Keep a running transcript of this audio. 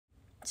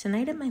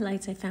Tonight at my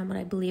lights, I found what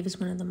I believe is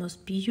one of the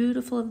most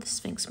beautiful of the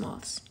Sphinx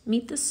moths.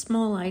 Meet the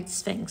Small-Eyed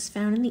Sphinx,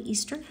 found in the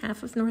eastern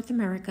half of North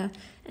America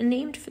and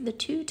named for the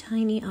two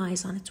tiny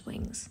eyes on its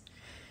wings.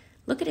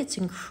 Look at its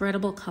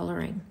incredible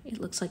coloring. It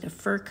looks like a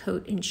fur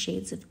coat in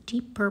shades of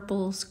deep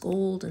purples,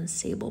 gold, and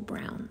sable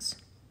browns.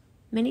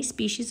 Many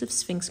species of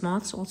Sphinx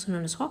moths, also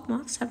known as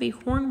hawkmoths, have a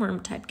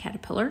hornworm-type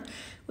caterpillar,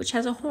 which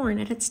has a horn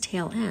at its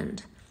tail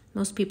end.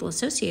 Most people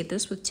associate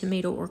this with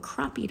tomato or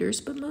crop eaters,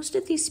 but most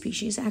of these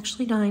species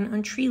actually dine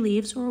on tree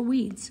leaves or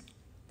weeds.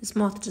 This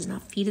moth does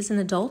not feed as an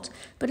adult,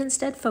 but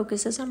instead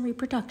focuses on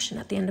reproduction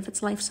at the end of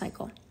its life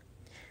cycle.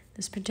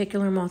 This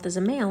particular moth is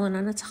a male, and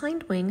on its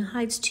hind wing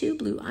hides two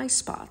blue eye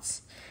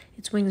spots.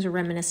 Its wings are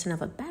reminiscent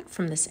of a bat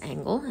from this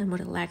angle, and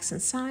what it lacks in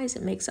size,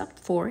 it makes up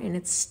for in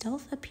its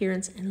stealth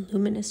appearance and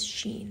luminous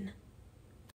sheen.